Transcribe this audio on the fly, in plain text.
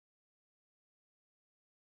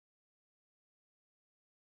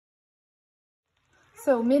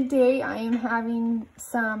So midday, I am having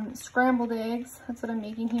some scrambled eggs. That's what I'm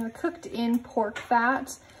making here, cooked in pork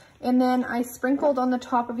fat. And then I sprinkled on the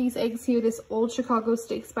top of these eggs here this old Chicago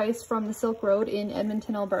steak spice from the Silk Road in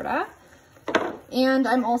Edmonton, Alberta. And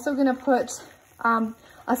I'm also gonna put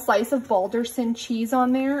a slice of Balderson cheese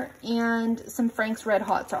on there and some Frank's Red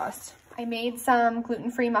Hot sauce. I made some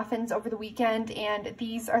gluten-free muffins over the weekend, and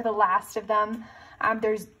these are the last of them.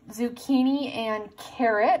 There's zucchini and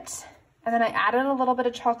carrot. And then I added a little bit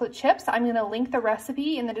of chocolate chips. I'm gonna link the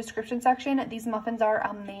recipe in the description section. These muffins are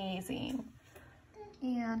amazing.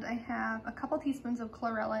 And I have a couple teaspoons of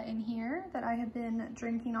chlorella in here that I have been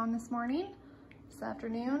drinking on this morning, this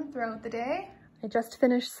afternoon, throughout the day. I just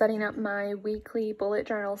finished setting up my weekly bullet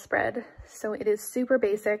journal spread. So it is super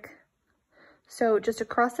basic. So just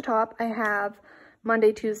across the top, I have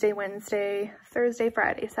Monday, Tuesday, Wednesday, Thursday,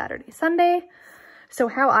 Friday, Saturday, Sunday. So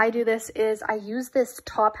how I do this is I use this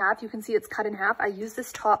top half. You can see it's cut in half. I use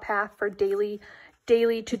this top half for daily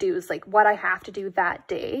to-dos, like what I have to do that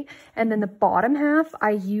day. And then the bottom half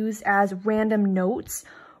I use as random notes,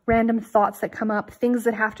 random thoughts that come up, things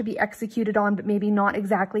that have to be executed on, but maybe not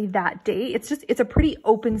exactly that day. It's a pretty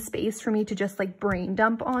open space for me to just like brain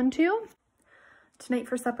dump onto. Tonight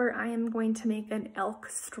for supper, I am going to make an elk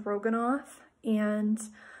stroganoff and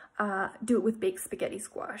do it with baked spaghetti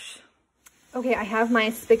squash. Okay, I have my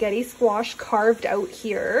spaghetti squash carved out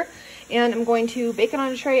here, and I'm going to bake it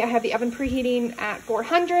on a tray. I have the oven preheating at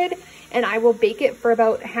 400, and I will bake it for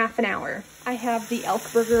about half an hour. I have the elk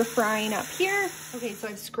burger frying up here. Okay, so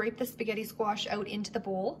I've scraped the spaghetti squash out into the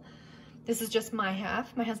bowl. This is just my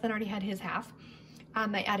half. My husband already had his half.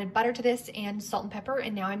 I added butter to this and salt and pepper,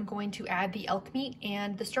 and now I'm going to add the elk meat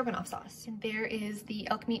and the stroganoff sauce. And there is the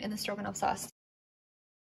elk meat and the stroganoff sauce.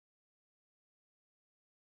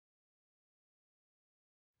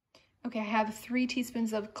 Okay, I have 3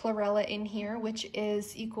 teaspoons of chlorella in here, which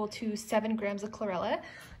is equal to 7 grams of chlorella,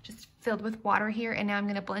 just filled with water here. And now I'm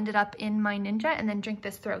gonna blend it up in my Ninja and then drink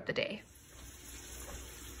this throughout the day.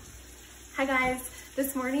 Hi guys,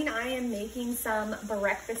 this morning I am making some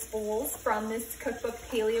breakfast bowls from this cookbook,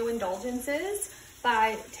 Paleo Indulgences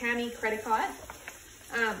by Tammy Credicott.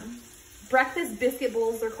 Breakfast biscuit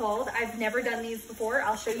bowls they're called. I've never done these before.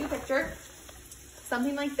 I'll show you a picture.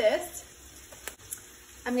 Something like this.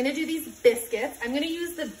 I'm gonna do these biscuits. I'm gonna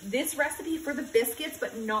use this recipe for the biscuits,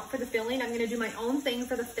 but not for the filling. I'm gonna do my own thing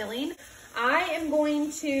for the filling. I am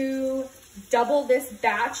going to double this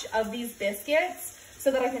batch of these biscuits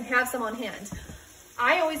so that I can have some on hand.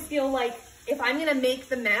 I always feel like if I'm gonna make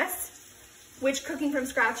the mess, which cooking from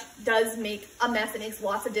scratch does make a mess, it makes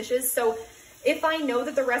lots of dishes. So if I know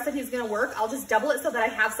that the recipe is gonna work, I'll just double it so that I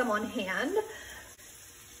have some on hand.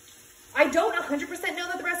 I don't 100% know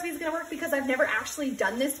that the recipe is gonna work because I've never actually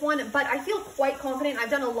done this one, but I feel quite confident. I've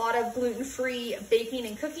done a lot of gluten-free baking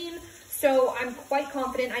and cooking, so I'm quite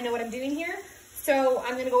confident I know what I'm doing here. So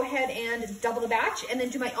I'm gonna go ahead and double the batch and then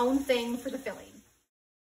do my own thing for the filling.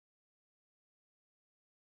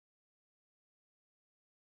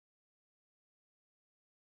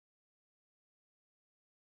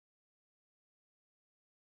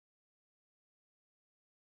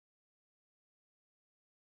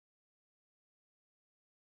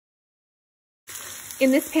 In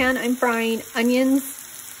this pan, I'm frying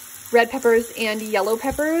onions, red peppers, and yellow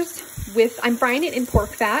peppers I'm frying it in pork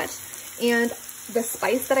fat. And the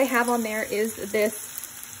spice that I have on there is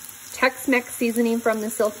this Tex-Mex seasoning from the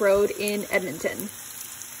Silk Road in Edmonton.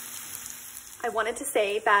 I wanted to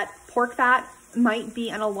say that pork fat might be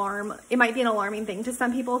an alarming thing to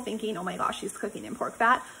some people, thinking, oh my gosh, she's cooking in pork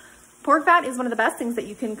fat. Pork fat is one of the best things that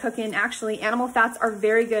you can cook in. Actually, animal fats are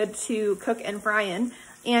very good to cook and fry in.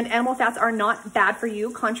 And animal fats are not bad for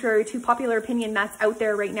you, contrary to popular opinion that's out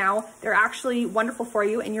there right now. They're actually wonderful for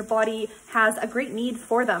you, and your body has a great need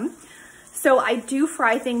for them. So I do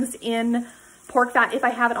fry things in pork fat if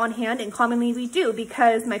I have it on hand, and commonly we do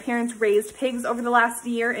because my parents raised pigs over the last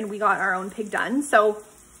year and we got our own pig done. So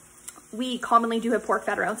we commonly do have pork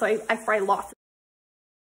fat around, so I fry lots.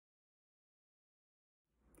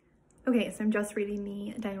 Okay, so I'm just reading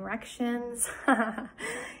the directions.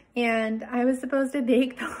 And I was supposed to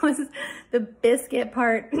bake the biscuit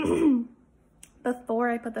part before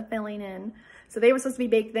I put the filling in. So they were supposed to be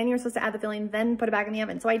baked, then you're supposed to add the filling, then put it back in the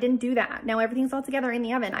oven. So I didn't do that. Now everything's all together in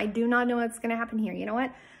the oven. I do not know what's gonna happen here. You know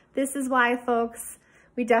what? This is why, folks,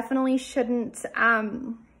 we definitely shouldn't try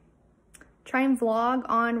and vlog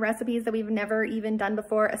on recipes that we've never even done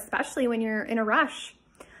before, especially when you're in a rush.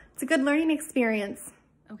 It's a good learning experience.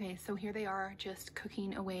 Okay, so here they are just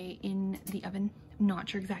cooking away in the oven. I'm not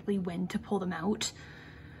sure exactly when to pull them out.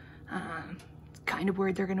 It's kind of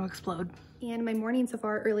worried they're going to explode. And my morning so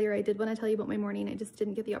far, earlier I did want to tell you about my morning, I just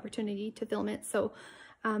didn't get the opportunity to film it. So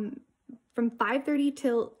from 5:30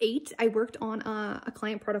 till 8, I worked on a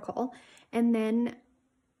client protocol, and then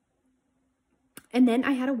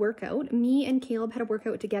I had a workout. Me and Caleb had a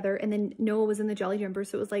workout together, and then Noah was in the Jolly Jumper,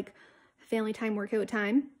 so it was like family time, workout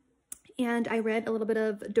time. And I read a little bit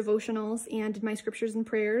of devotionals and did my scriptures and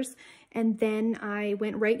prayers, and then I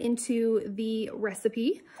went right into the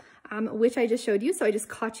recipe, which I just showed you, so I just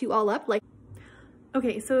caught you all up.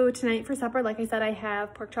 Okay, so tonight for supper, like I said, I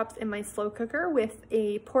have pork chops in my slow cooker with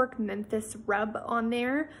a pork Memphis rub on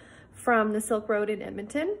there from the Silk Road in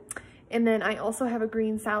Edmonton. And then I also have a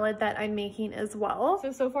green salad that I'm making as well.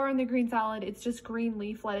 So far in the green salad, it's just green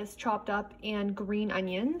leaf lettuce chopped up and green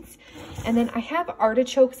onions. And then I have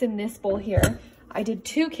artichokes in this bowl here. I did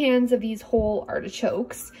 2 cans of these whole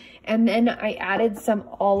artichokes. And then I added some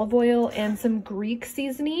olive oil and some Greek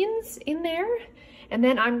seasonings in there. And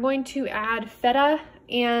then I'm going to add feta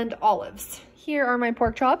and olives. Here are my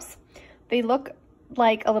pork chops. They look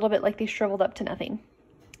like a little bit like they shriveled up to nothing.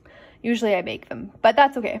 Usually I bake them, but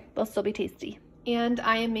that's okay. They'll still be tasty. And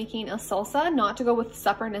I am making a salsa, not to go with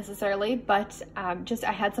supper necessarily, but just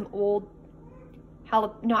I had some old,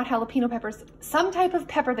 not jalapeno peppers, some type of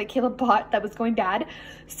pepper that Caleb bought that was going bad.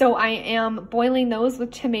 So I am boiling those with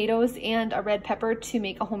tomatoes and a red pepper to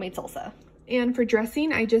make a homemade salsa. And for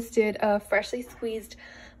dressing, I just did a freshly squeezed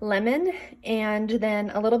lemon and then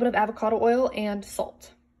a little bit of avocado oil and salt.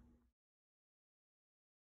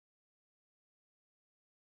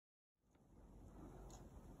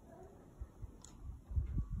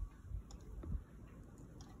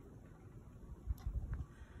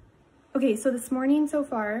 Okay, so this morning so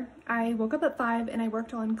far, I woke up at 5 and I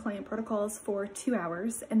worked on client protocols for 2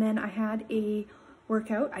 hours, and then I had a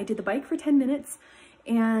workout. I did the bike for 10 minutes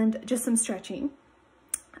and just some stretching.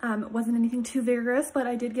 It wasn't anything too vigorous, but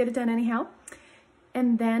I did get it done anyhow.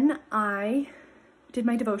 And then I did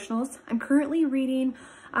my devotionals. I'm currently reading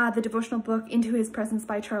the devotional book Into His Presence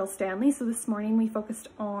by Charles Stanley. So this morning we focused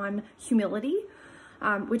on humility,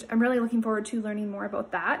 which I'm really looking forward to learning more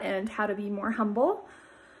about that and how to be more humble.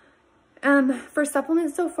 For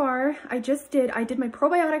supplements so far, I did my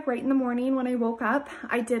probiotic right in the morning when I woke up.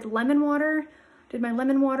 I did my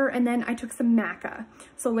lemon water, and then I took some maca.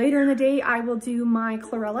 So later in the day, I will do my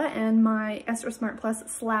chlorella and my Estro Smart Plus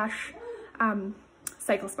 /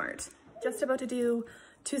 Cycle Smart. Just about to do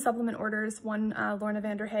 2 supplement orders, one Lorna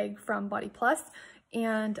Vanderhaeg from BodyPlus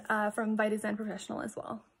and from Vitazan Professional as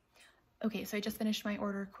well. Okay, so I just finished my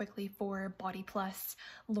order quickly for BodyPlus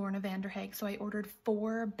Lorna Vanderhaeg. So I ordered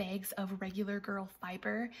 4 bags of regular girl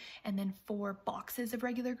fiber and then 4 boxes of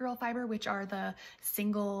regular girl fiber, which are the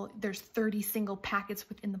single, there's 30 single packets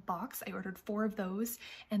within the box. I ordered 4 of those,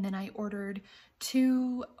 and then I ordered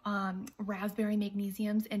 2 raspberry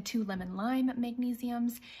magnesiums and 2 lemon lime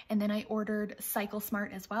magnesiums. And then I ordered Cycle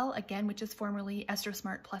Smart as well, again, which is formerly Estro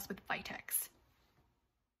Smart Plus with Vitex.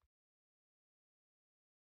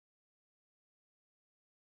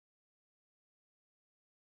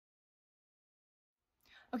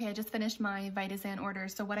 Okay, I just finished my Vitazan order.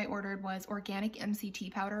 So what I ordered was organic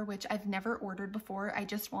MCT powder, which I've never ordered before. I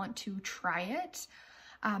just want to try it.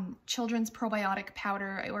 Children's probiotic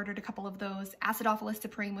powder, I ordered a couple of those. Acidophilus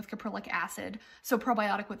supreme with caprylic acid. So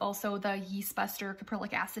probiotic with also the yeast buster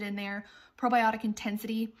caprylic acid in there. Probiotic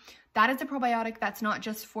intensity. That is a probiotic that's not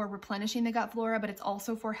just for replenishing the gut flora, but it's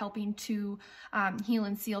also for helping to heal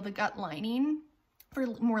and seal the gut lining for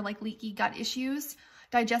more like leaky gut issues.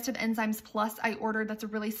 Digestive Enzymes Plus, I ordered. That's a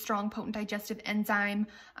really strong, potent digestive enzyme.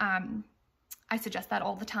 I suggest that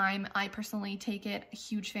all the time. I personally take it, a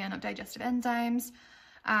huge fan of digestive enzymes.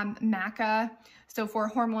 Maca, so for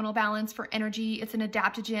hormonal balance, for energy, it's an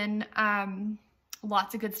adaptogen.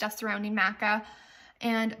 Lots of good stuff surrounding maca.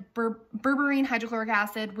 And berberine hydrochloric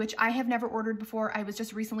acid, which I have never ordered before. I was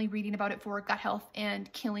just recently reading about it for gut health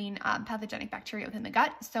and killing pathogenic bacteria within the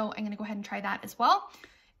gut. So I'm gonna go ahead and try that as well.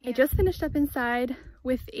 I just finished up inside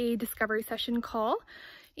with a discovery session call,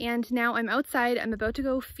 and now I'm outside. I'm about to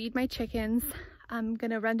go feed my chickens. I'm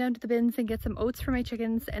gonna run down to the bins and get some oats for my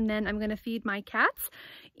chickens, and then I'm gonna feed my cats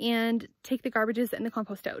and take the garbages and the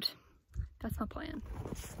compost out. That's my plan.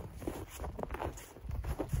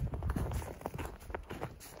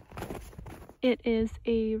 It is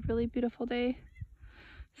a really beautiful day.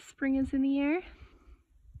 Spring is in the air.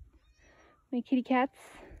 My kitty cats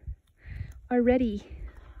are ready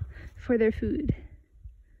for their food.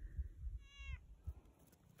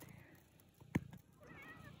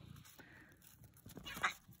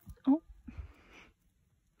 Oh.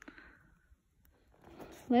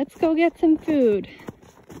 Let's go get some food.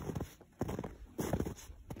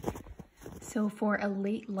 So for a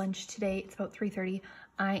late lunch today, it's about 3:30,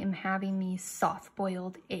 I am having these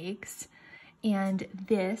soft-boiled eggs. And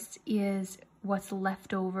this is what's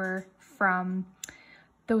left over from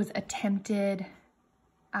those attempted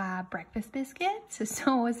breakfast biscuits.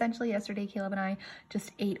 So essentially yesterday, Caleb and I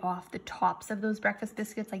just ate off the tops of those breakfast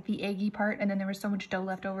biscuits, like the eggy part, and then there was so much dough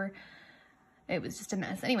left over. It was just a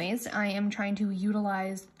mess. Anyways, I am trying to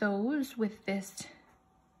utilize those with this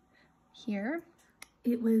here.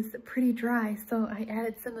 It was pretty dry, so I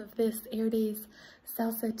added some of this Aireday's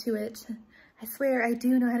salsa to it. I swear I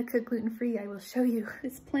do know how to cook gluten-free. I will show you.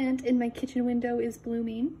 This plant in my kitchen window is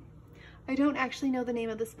blooming. I don't actually know the name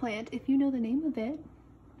of this plant. If you know the name of it,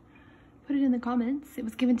 put it in the comments. It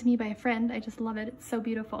was given to me by a friend. I just love it. It's so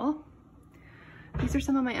beautiful. These are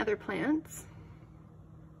some of my other plants.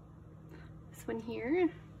 This one here.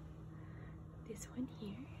 This one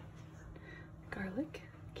here. Garlic,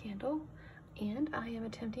 candle, and I am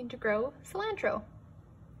attempting to grow cilantro.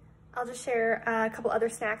 I'll just share a couple other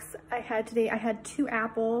snacks I had today. I had 2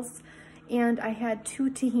 apples and I had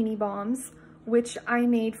 2 tahini bombs, which I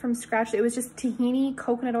made from scratch. It was just tahini,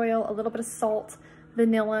 coconut oil, a little bit of salt,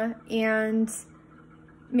 vanilla, and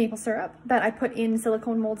maple syrup that I put in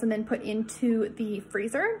silicone molds and then put into the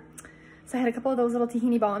freezer. So I had a couple of those little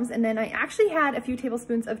tahini bombs, and then I actually had a few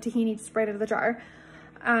tablespoons of tahini just right out of the jar.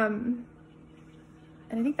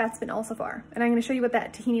 And I think that's been all so far. And I'm gonna show you what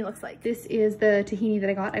that tahini looks like. This is the tahini that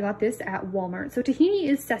I got. I got this at Walmart. So tahini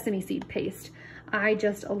is sesame seed paste. I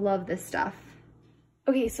just love this stuff.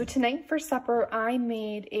 Okay, so tonight for supper, I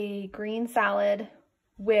made a green salad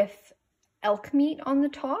with elk meat on the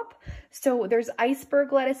top. So there's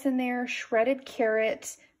iceberg lettuce in there, shredded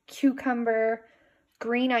carrot, cucumber,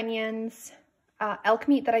 green onions, elk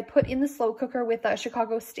meat that I put in the slow cooker with a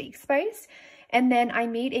Chicago steak spice. And then I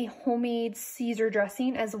made a homemade Caesar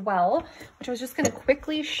dressing as well, which I was just gonna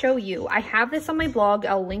quickly show you. I have this on my blog,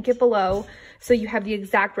 I'll link it below so you have the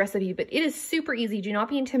exact recipe, but it is super easy. Do not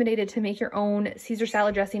be intimidated to make your own Caesar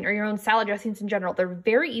salad dressing or your own salad dressings in general. They're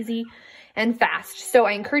very easy and fast. So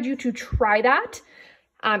I encourage you to try that.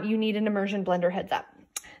 You need an immersion blender, heads up.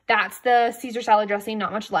 That's the Caesar salad dressing,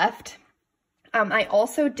 not much left. I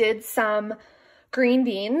also did some green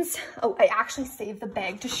beans. Oh, I actually saved the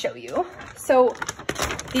bag to show you. So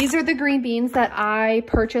these are the green beans that I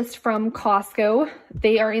purchased from Costco.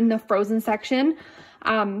 They are in the frozen section.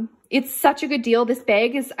 It's such a good deal. This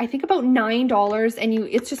bag is, I think, about $9, and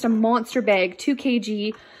it's just a monster bag, 2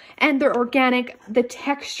 kg, and they're organic. The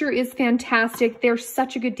texture is fantastic. They're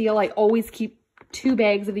such a good deal. I always keep 2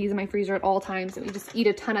 bags of these in my freezer at all times, and we just eat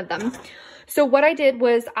a ton of them. So what I did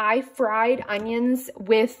was I fried onions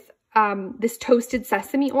with this toasted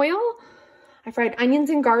sesame oil. I fried onions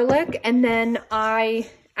and garlic, and then I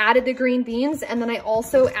added the green beans, and then I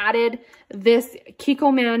also added this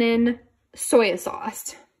Kikkomanin soy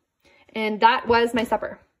sauce. And that was my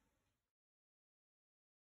supper.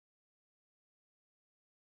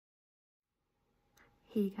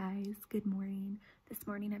 Hey guys, good morning. This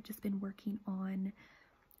morning I've just been working on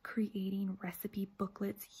creating recipe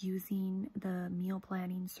booklets using the meal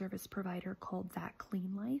planning service provider called That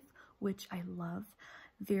Clean Life, which I love.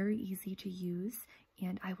 Very easy to use,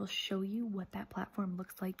 and I will show you what that platform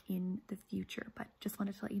looks like in the future. But just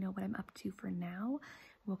wanted to let you know what I'm up to for now.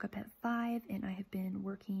 Woke up at 5 and I have been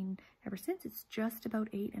working ever since. It's just about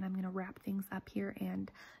 8 and I'm gonna wrap things up here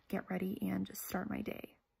and get ready and just start my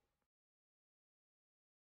day.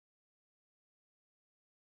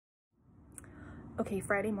 Okay,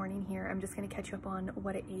 Friday morning here. I'm just gonna catch you up on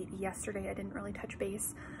what I ate yesterday. I didn't really touch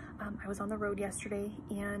base. I was on the road yesterday,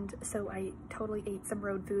 and so I totally ate some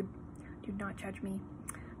road food. Do not judge me.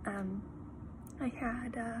 I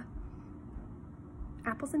had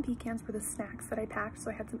apples and pecans were the snacks that I packed.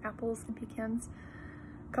 So I had some apples and pecans,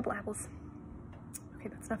 a couple apples. Okay,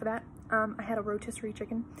 that's enough of that. I had a rotisserie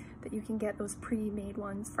chicken that you can get, those pre-made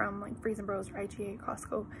ones from like Freeze and Bros or IGA at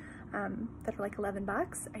Costco, that are like 11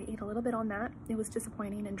 bucks. I ate a little bit on that. It was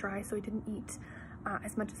disappointing and dry, so I didn't eat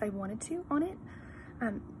as much as I wanted to on it.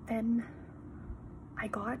 Then I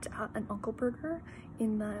got an Uncle Burger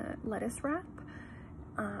in the lettuce wrap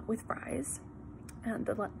with fries. And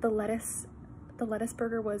the lettuce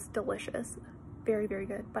burger was delicious, very, very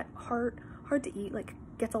good, but hard to eat, like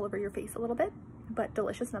gets all over your face a little bit, but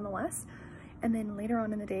delicious nonetheless. And then later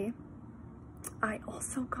on in the day, I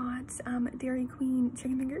also got Dairy Queen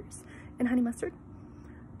chicken fingers and honey mustard,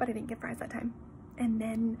 but I didn't get fries that time. And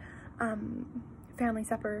then family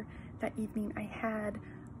supper that evening, I had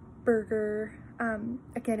burger.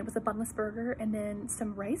 Again, it was a bunless burger, and then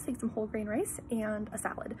some rice, like some whole grain rice, and a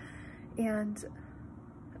salad. And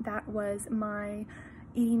that was my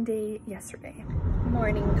eating day yesterday.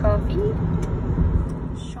 Morning coffee.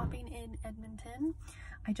 Shopping in Edmonton.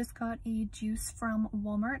 I just got a juice from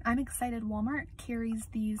Walmart. I'm excited. Walmart carries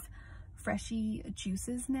these freshy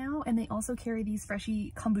juices now, and they also carry these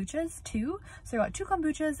freshy kombuchas too. So I got 2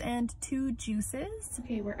 kombuchas and 2 juices.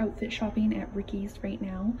 Okay, we're outfit shopping at Ricki's right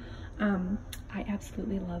now. I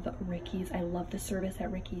absolutely love Ricki's. I love the service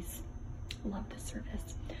at Ricki's. Love the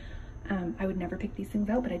service. I would never pick these things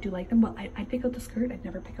out, but I do like them. Well, I'd pick out the skirt. I'd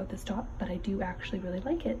never pick out this top, but I do actually really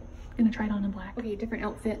like it. I'm gonna try it on in black. Okay, different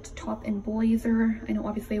outfit, top and blazer. I know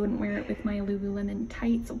obviously I wouldn't wear it with my Lululemon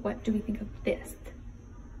tights. What do we think of this?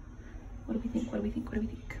 What do we think? What do we think? What do we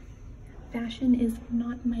think? Fashion is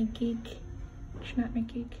not my gig. It's not my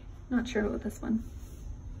gig. Not sure about this one.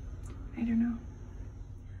 I don't know.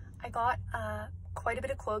 I got quite a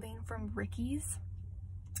bit of clothing from Ricki's.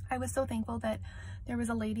 I was so thankful that there was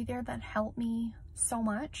a lady there that helped me so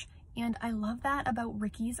much, and I love that about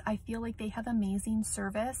Ricki's. I feel like they have amazing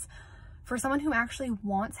service. For someone who actually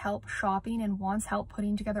wants help shopping and wants help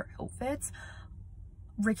putting together outfits,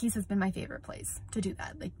 Ricki's has been my favorite place to do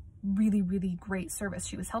that. Like, really, really great service.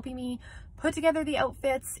 She was helping me put together the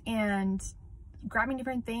outfits and grabbing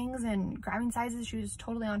different things and grabbing sizes. She was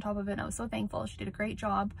totally on top of it, and I was so thankful. She did a great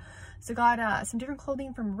job. So I got some different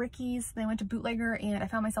clothing from Ricki's. Then I went to Bootlegger and I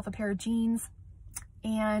found myself a pair of jeans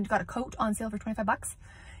and got a coat on sale for 25 bucks.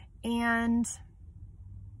 And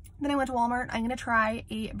then I went to Walmart. I'm gonna try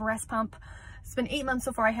a breast pump. It's been 8 months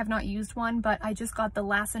so far. I have not used one, but I just got the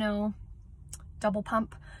Lassino double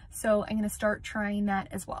pump, so I'm gonna start trying that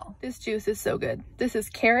as well. This juice is so good. This is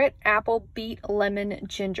carrot, apple, beet, lemon,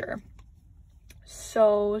 ginger.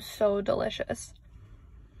 So delicious.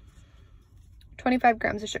 25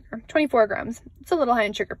 grams of sugar, 24 grams. It's a little high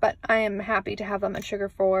in sugar, but I am happy to have that much sugar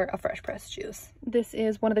for a fresh pressed juice. This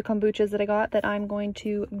is one of the kombuchas that I got that I'm going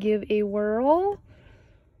to give a whirl.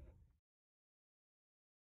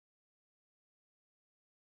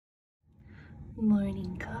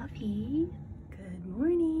 Morning coffee. Good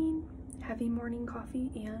morning. Having morning coffee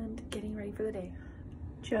and getting ready for the day.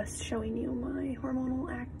 Just showing you my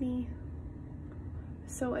hormonal acne.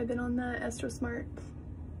 So I've been on the Estro Smart.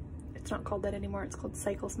 It's not called that anymore. It's called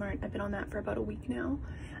Cycle Smart. I've been on that for about a week now.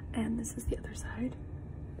 And this is the other side.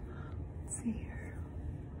 Let's see here.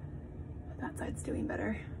 That side's doing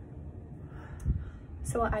better.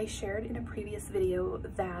 So I shared in a previous video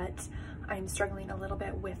that I'm struggling a little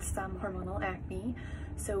bit with some hormonal acne.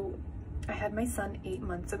 So I had my son 8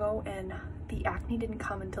 months ago, and the acne didn't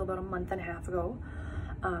come until about a month and a half ago.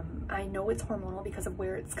 I know it's hormonal because of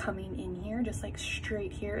where it's coming in here, just like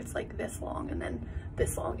straight here. It's like this long and then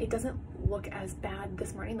this long. It doesn't look as bad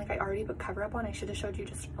this morning. Like, I already put cover up on. I should have showed you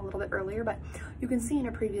just a little bit earlier, but you can see in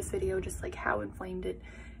a previous video just like how inflamed it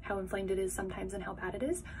is sometimes and how bad it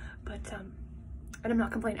is. But and I'm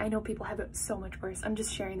not complaining. I know people have it so much worse. I'm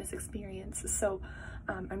just sharing this experience. So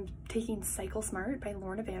I'm taking Cycle Smart by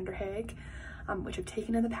Lorna Vanderhaeg, which I've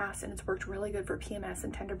taken in the past, and it's worked really good for PMS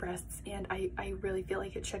and tender breasts, and I really feel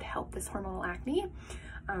like it should help this hormonal acne.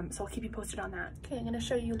 So I'll keep you posted on that. Okay, I'm gonna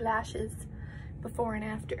show you lashes before and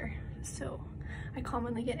after. So I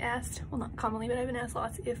commonly get asked, well, not commonly, but I've been asked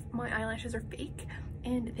lots if my eyelashes are fake,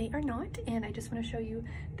 and they are not. And I just want to show you,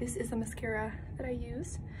 this is the mascara that I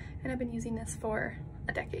use, and I've been using this for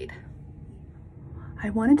a decade. I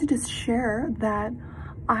wanted to just share that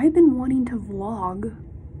I've been wanting to vlog,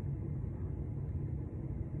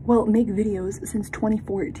 well, make videos since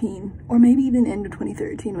 2014, or maybe even end of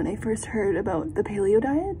 2013 when I first heard about the paleo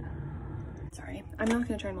diet. Sorry, I'm not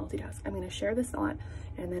going to try and multitask. I'm going to share this thought,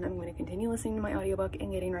 and then I'm going to continue listening to my audiobook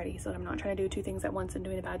and getting ready, so that I'm not trying to do 2 things at once and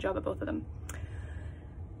doing a bad job at both of them.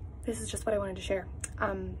 This is just what I wanted to share.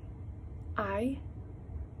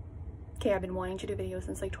 I've been wanting to do videos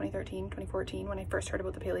since like 2013, 2014 when I first heard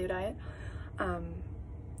about the paleo diet,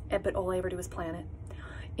 but all I ever do is plan it.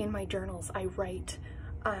 In my journals, I write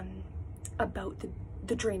about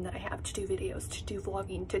the dream that I have to do videos, to do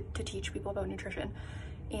vlogging, to teach people about nutrition.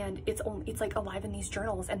 And it's like alive in these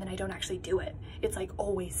journals, and then I don't actually do it. It's like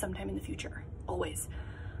always sometime in the future, always.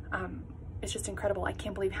 It's just incredible. I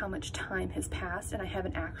can't believe how much time has passed and I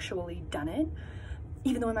haven't actually done it.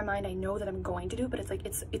 Even though in my mind I know that I'm going to do it, but it's like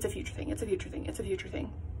it's a future thing, it's a future thing, it's a future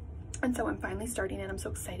thing. And so I'm finally starting, and I'm so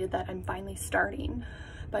excited that I'm finally starting.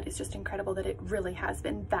 But it's just incredible that it really has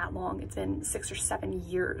been that long. It's been 6 or 7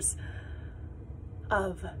 years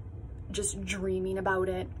of just dreaming about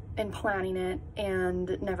it and planning it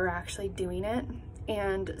and never actually doing it.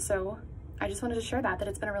 And so I just wanted to share that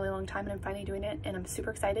it's been a really long time, and I'm finally doing it, and I'm super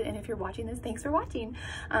excited. And if you're watching this, thanks for watching.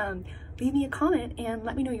 Leave me a comment and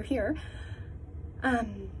let me know you're here.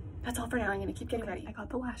 That's all for now. I'm gonna keep getting ready. I got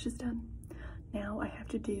the lashes done. Now I have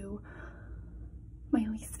to do my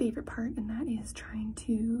least favorite part, and that is trying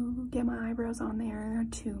to get my eyebrows on there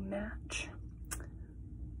to match.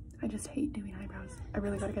 I just hate doing eyebrows. I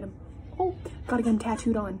really gotta get them. Oh, gotta get them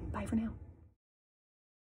tattooed on. Bye for now.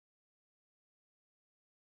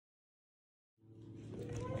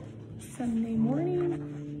 Sunday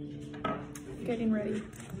morning, getting ready.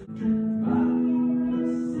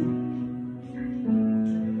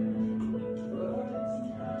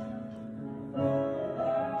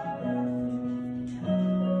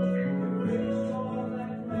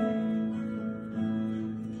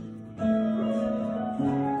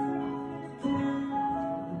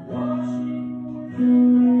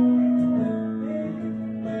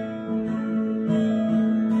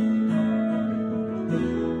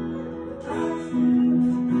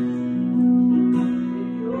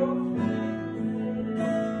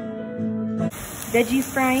 Veggies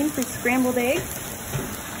frying for scrambled eggs,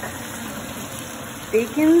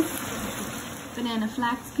 bacon, banana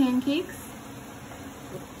flax pancakes,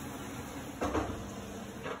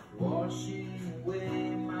 washing away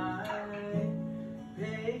my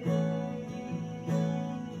pain,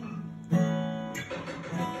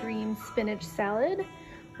 green spinach salad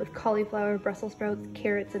with cauliflower, Brussels sprouts,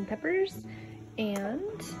 carrots, and peppers,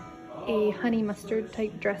 and a honey mustard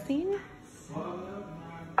type dressing.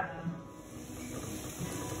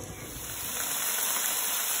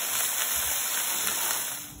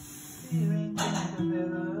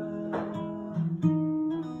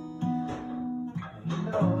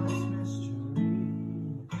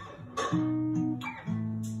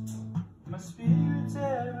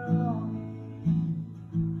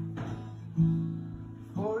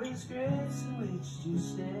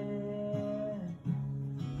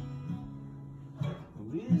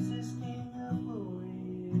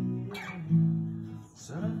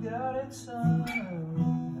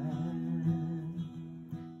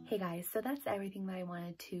 Hey guys, so that's everything that I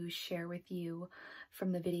wanted to share with you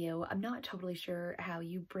from the video. I'm not totally sure how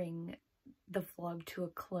you bring the vlog to a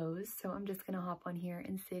close, so I'm just gonna hop on here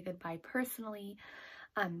and say goodbye personally.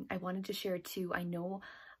 I wanted to share too, I know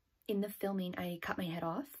in the filming I cut my head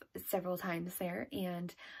off several times there,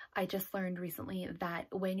 and I just learned recently that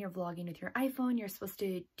when you're vlogging with your iPhone, you're supposed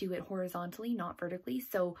to do it horizontally, not vertically.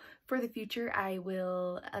 So for the future, I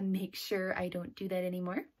will make sure I don't do that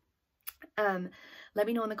anymore. Let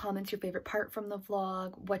me know in the comments your favorite part from the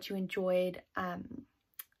vlog, what you enjoyed.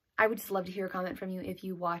 I would just love to hear a comment from you if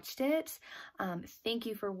you watched it. Thank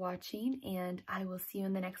you for watching, and I will see you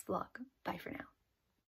in the next vlog. Bye for now.